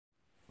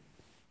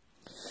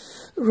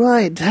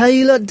Right, how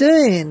you lot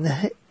doing?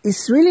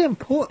 It's really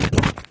important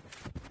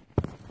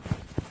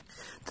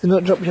to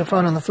not drop your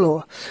phone on the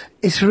floor.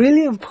 It's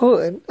really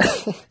important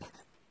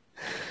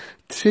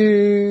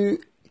to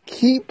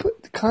keep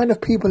the kind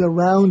of people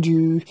around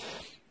you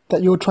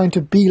that you're trying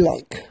to be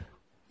like.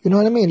 You know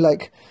what I mean?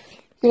 Like,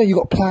 you know, you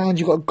got plans,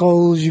 you got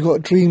goals, you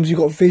got dreams, you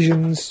got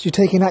visions. You're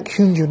taking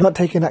actions, you're not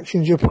taking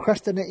actions, you're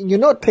procrastinating, you're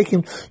not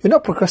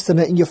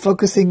procrastinating, you're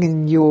focusing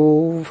and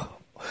you're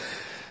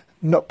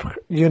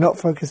not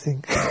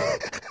focusing.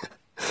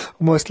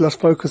 Almost lost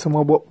focus on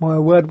what my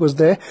word was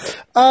there.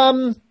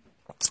 So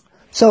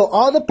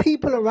are the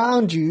people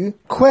around you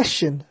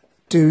question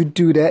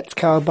dudettes,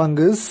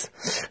 cowabungas?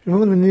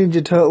 Remember the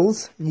Ninja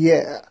Turtles?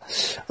 Yeah.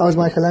 I was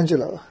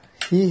Michelangelo.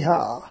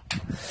 Yeehaw.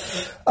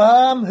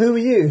 Who are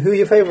you? Who are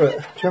your favourite?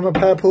 Do you remember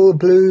purple,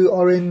 blue,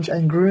 orange,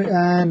 and green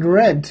and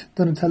red?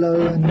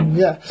 Donatello and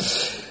yeah.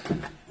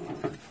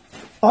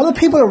 Are the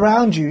people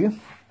around you?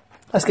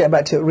 Let's get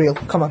back to it real.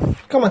 Come on,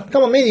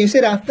 me and you,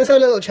 sit down. Let's have a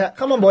little chat.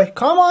 Come on, boy.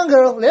 Come on,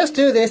 girl. Let's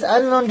do this.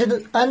 And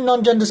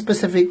non-gender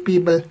specific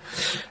people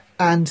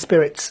and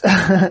spirits.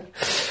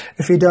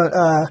 If you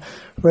don't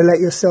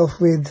relate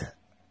yourself with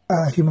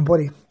a human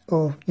body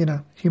or, you know,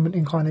 human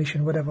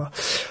incarnation, whatever.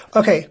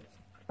 Okay.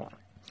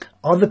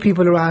 Are the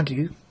people around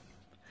you,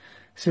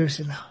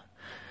 seriously now,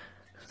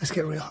 let's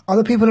get real. Are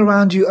the people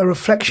around you a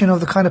reflection of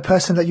the kind of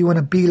person that you want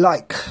to be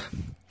like?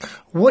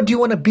 What do you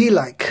want to be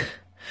like?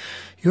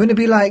 You want to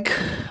be like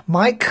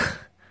Mike,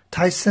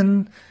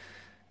 Tyson,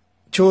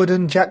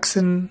 Jordan,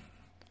 Jackson,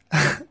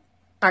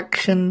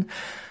 action,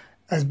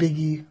 as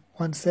Biggie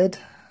once said,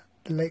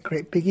 the late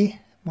great Biggie,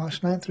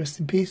 March 9th, rest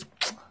in peace.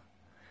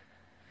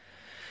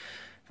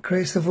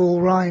 Greatest of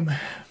all rhyme.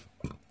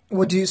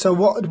 What do you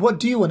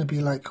want to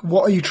be like?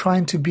 What are you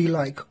trying to be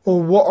like?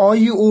 Or what are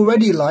you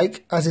already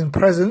like, as in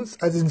presence,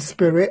 as in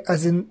spirit,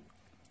 as in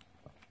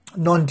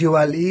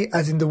non-duality,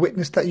 as in the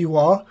witness that you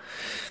are?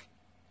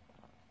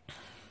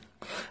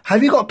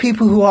 Have you got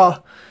people who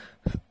are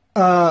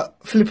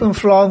flipping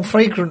flong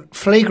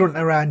flagrant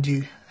around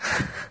you?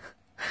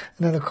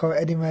 Another quote,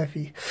 Eddie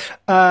Murphy.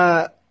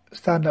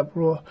 Stand up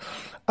raw.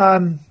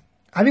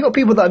 Have you got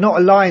people that are not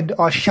aligned,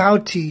 are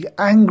shouty,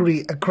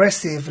 angry,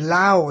 aggressive,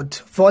 loud,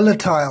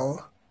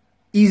 volatile,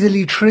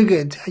 easily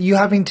triggered? You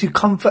having to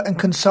comfort and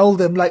console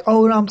them like,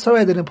 oh, no, I'm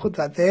sorry I didn't put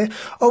that there.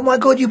 Oh my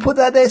God, you put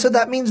that there, so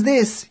that means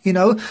this, you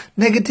know,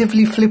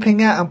 negatively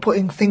flipping out and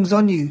putting things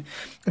on you.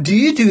 Do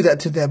you do that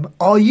to them?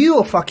 Are you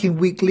a fucking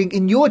weak link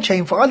in your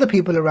chain for other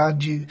people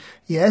around you?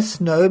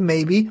 Yes, no,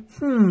 maybe.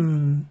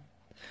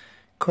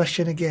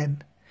 Question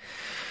again.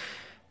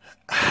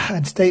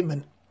 And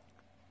statement.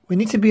 We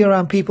need to be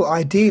around people,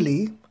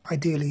 ideally,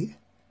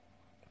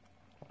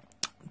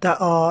 that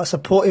are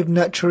supportive,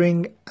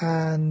 nurturing,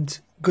 and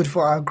good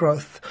for our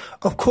growth.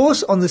 Of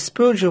course, on the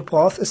spiritual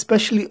path,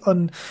 especially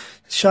on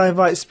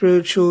Shaivite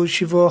spiritual,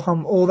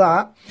 Shivoham, all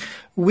that,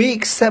 we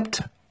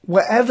accept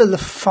whatever the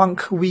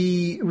funk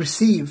we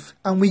receive,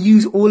 and we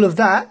use all of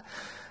that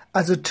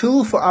as a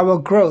tool for our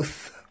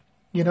growth,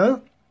 you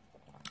know?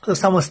 So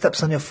someone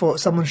steps on your foot,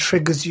 someone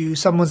triggers you,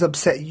 someone's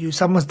upset you,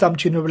 someone's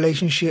dumped you in a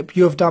relationship,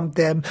 you've dumped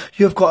them,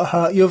 you've got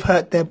hurt, you've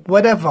hurt them,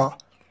 whatever.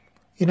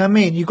 You know what I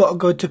mean? You got to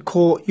go to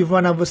court, you've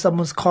run over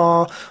someone's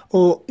car,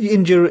 or you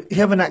injure, you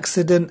have an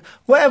accident,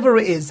 whatever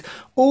it is.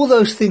 All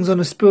those things on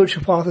a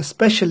spiritual path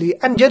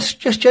especially, and just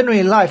generally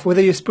in life,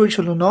 whether you're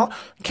spiritual or not,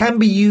 can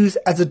be used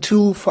as a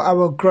tool for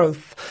our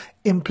growth,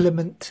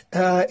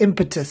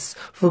 impetus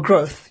for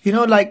growth. You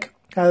know, like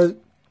how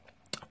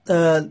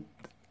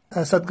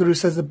Sadhguru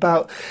says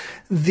about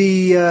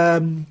the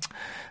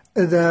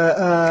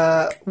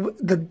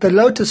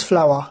lotus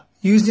flower,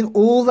 using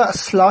all that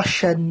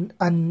slush and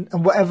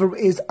whatever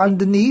it is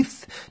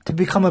underneath to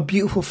become a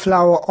beautiful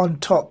flower on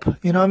top.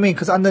 You know what I mean?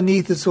 Because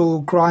underneath it's all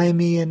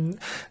grimy and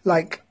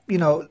like, you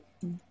know,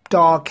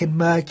 dark and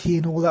murky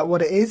and all that,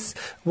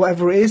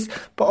 whatever it is.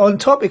 But on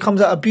top it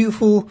comes out a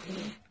beautiful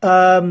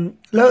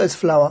lotus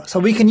flower. So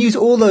we can use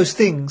all those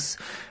things.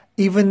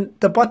 Even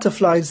the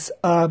butterflies,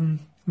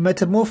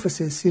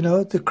 metamorphosis, you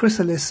know, the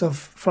chrysalis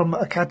from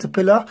a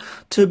caterpillar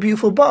to a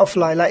beautiful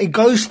butterfly. Like, it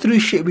goes through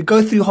shit. We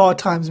go through hard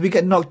times. We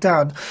get knocked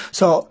down.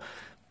 So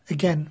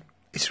again,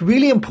 it's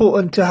really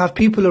important to have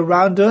people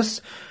around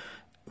us,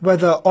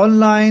 whether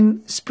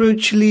online,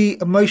 spiritually,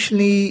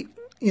 emotionally,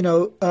 you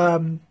know,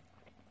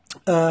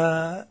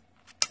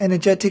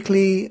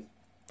 energetically.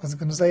 I was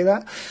going to say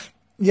that.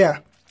 Yeah.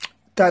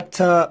 That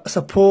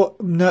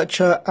support,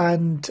 nurture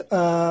and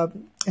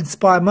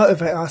inspire,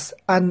 motivate us,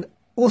 and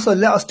also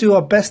let us do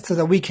our best so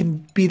that we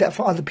can be that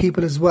for other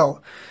people as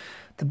well.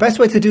 The best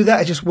way to do that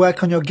is just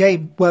work on your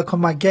game, work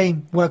on my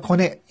game, work on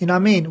it. You know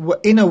what I mean?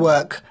 Inner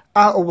work,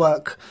 outer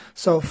work.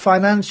 So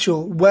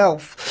financial,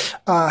 wealth,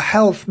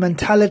 health,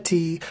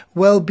 mentality,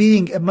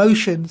 well-being,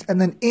 emotions, and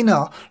then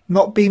inner,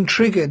 not being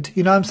triggered.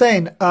 You know what I'm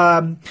saying?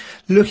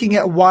 Looking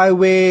at why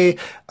we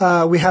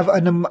have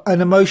an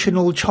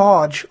emotional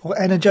charge or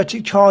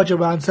energetic charge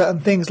around certain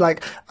things.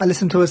 Like I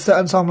listen to a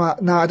certain song,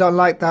 like, no, I don't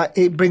like that.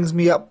 It brings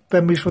me up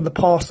memories from the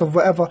past or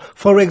whatever.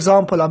 For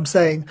example, I'm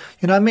saying,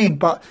 you know what I mean?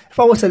 But if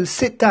I was to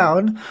sit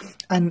down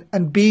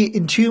and be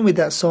in tune with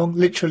that song,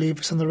 literally, if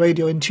it's on the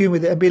radio, in tune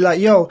with it, and be like,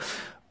 yo,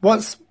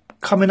 what's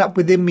coming up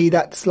within me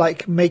that's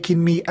like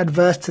making me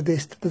adverse to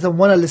this, that doesn't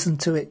want to listen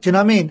to it. Do you know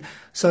what I mean?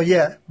 So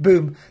yeah,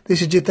 boom.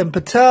 This is Jiten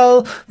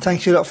Patel.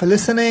 Thank you a lot for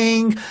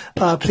listening.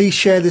 Please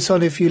share this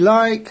on if you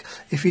like.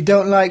 If you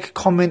don't like,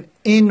 comment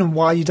in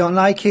why you don't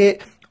like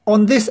it.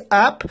 On this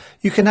app,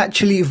 you can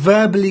actually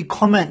verbally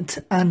comment,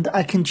 and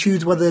I can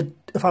choose whether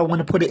if I want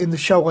to put it in the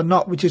show or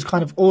not, which is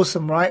kind of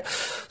awesome, right?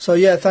 So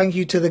yeah, thank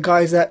you to the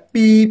guys at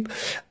Beep.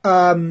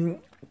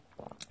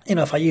 You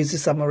know, if I use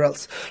this somewhere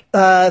else.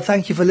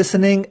 Thank you for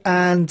listening,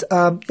 and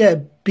yeah,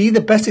 be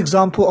the best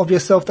example of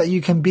yourself that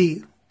you can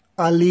be.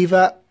 I'll leave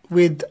the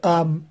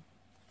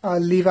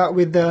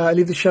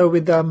show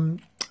with a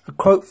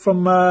quote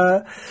from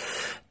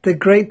the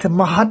great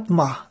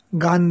Mahatma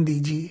Gandhi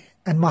ji.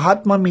 And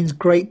Mahatma means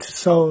great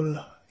soul.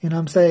 You know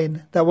what I'm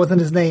saying? That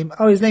wasn't his name.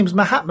 Oh, his name's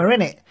Mahatma,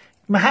 innit?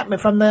 Mahatma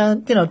from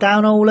the, you know,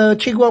 down all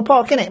Chigwell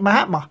Park, innit?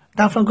 Mahatma.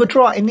 Down from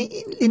Gujarat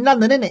in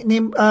London, innit?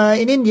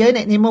 In India,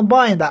 innit? In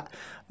Mumbai and that.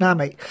 Nah,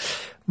 mate.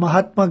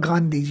 Mahatma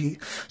Gandhi ji.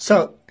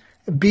 So,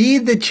 be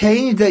the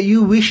change that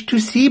you wish to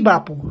see,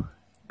 Bapu.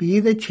 Be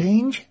the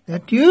change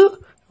that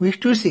you wish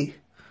to see.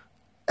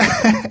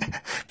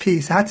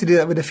 Peace. I had to do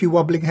that with a few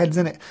wobbling heads,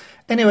 innit?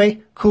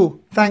 Anyway,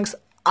 cool. Thanks.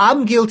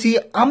 I'm guilty.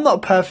 I'm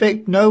not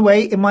perfect. No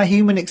way. In my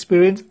human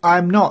experience,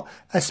 I'm not.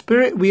 A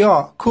spirit, we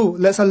are. Cool.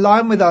 Let's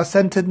align with our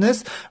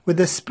centeredness, with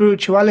the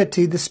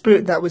spirituality, the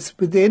spirit that was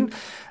within,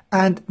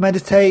 and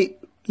meditate,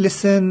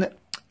 listen,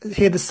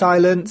 hear the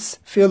silence,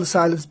 feel the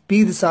silence,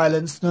 be the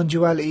silence,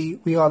 non-duality.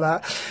 We are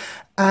that.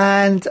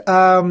 And,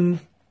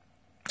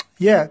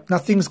 yeah,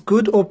 nothing's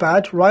good or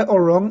bad, right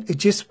or wrong.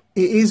 It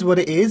is what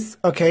it is.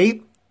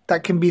 Okay.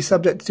 That can be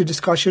subject to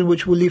discussion,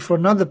 which we'll leave for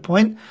another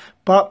point.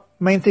 But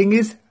main thing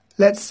is,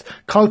 let's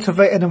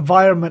cultivate an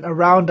environment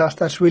around us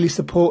that's really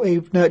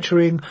supportive,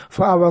 nurturing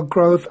for our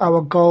growth,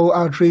 our goal,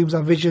 our dreams,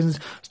 our visions.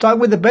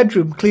 Starting with the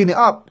bedroom, clean it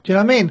up. Do you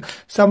know what I mean?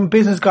 Some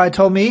business guy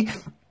told me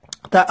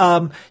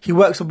that he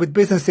works with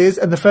businesses,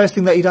 and the first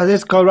thing that he does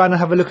is go around and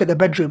have a look at the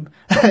bedroom,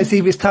 see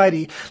if it's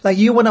tidy. Like,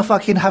 you want to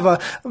fucking have a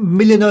 $1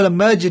 million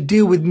merger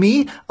deal with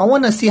me? I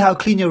want to see how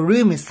clean your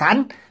room is,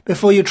 son,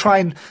 before you try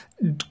and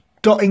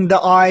dotting the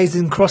I's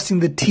and crossing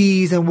the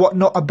T's and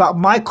whatnot about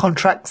my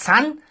contract,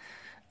 son.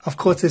 Of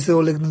course, this is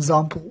all an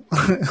example.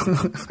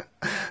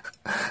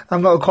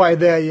 I'm not quite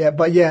there yet,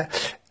 but yeah,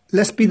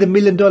 let's be the $1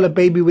 million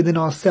baby within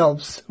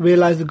ourselves.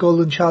 Realize the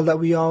golden child that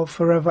we are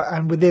forever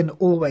and within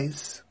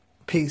always.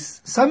 Peace.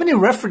 So many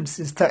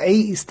references to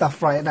 80s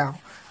stuff right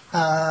now.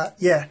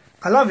 Yeah,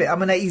 I love it.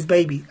 I'm an 80s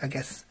baby, I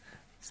guess.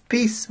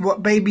 Peace.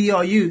 What baby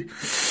are you?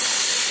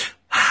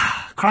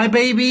 Cry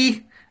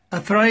baby?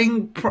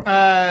 Throwing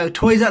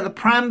toys at the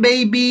pram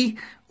baby?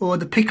 Or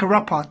the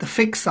picker-upper, the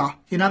fixer.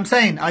 You know what I'm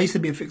saying? I used to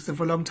be a fixer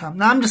for a long time.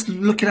 Now I'm just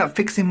looking at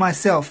fixing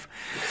myself.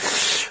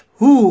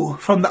 Ooh,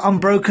 from the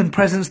unbroken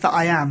presence that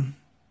I am.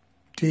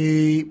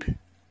 Deep.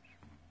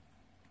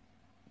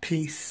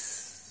 Peace.